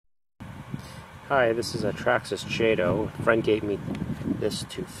Hi, this is a Traxxas Jato. A friend gave me this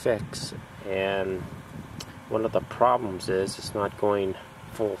to fix, and one of the problems is it's not going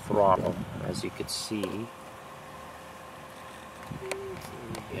full throttle, as you could see. Let me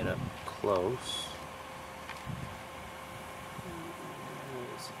get up close.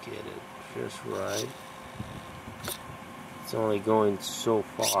 Let's get it just right. It's only going so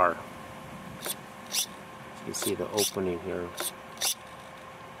far. You can see the opening here.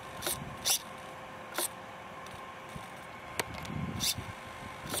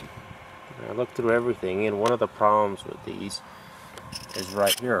 I looked through everything, and one of the problems with these is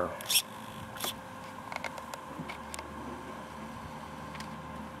right here.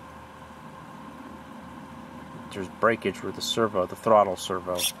 There's breakage with the servo, the throttle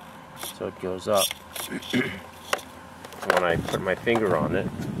servo, so it goes up. When I put my finger on it,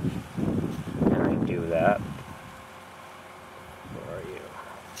 and I do that, where are you?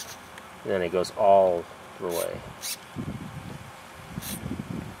 And then it goes all the way.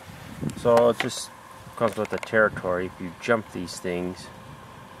 So it just comes with the territory. If you jump these things,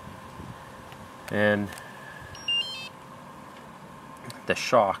 and the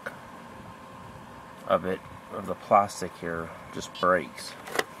shock of it, of the plastic here, just breaks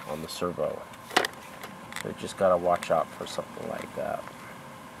on the servo. So you just gotta watch out for something like that.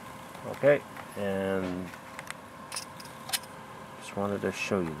 Okay, and just wanted to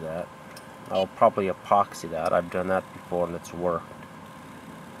show you that. I'll probably epoxy that. I've done that before and it's worked.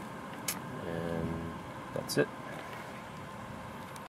 And that's it.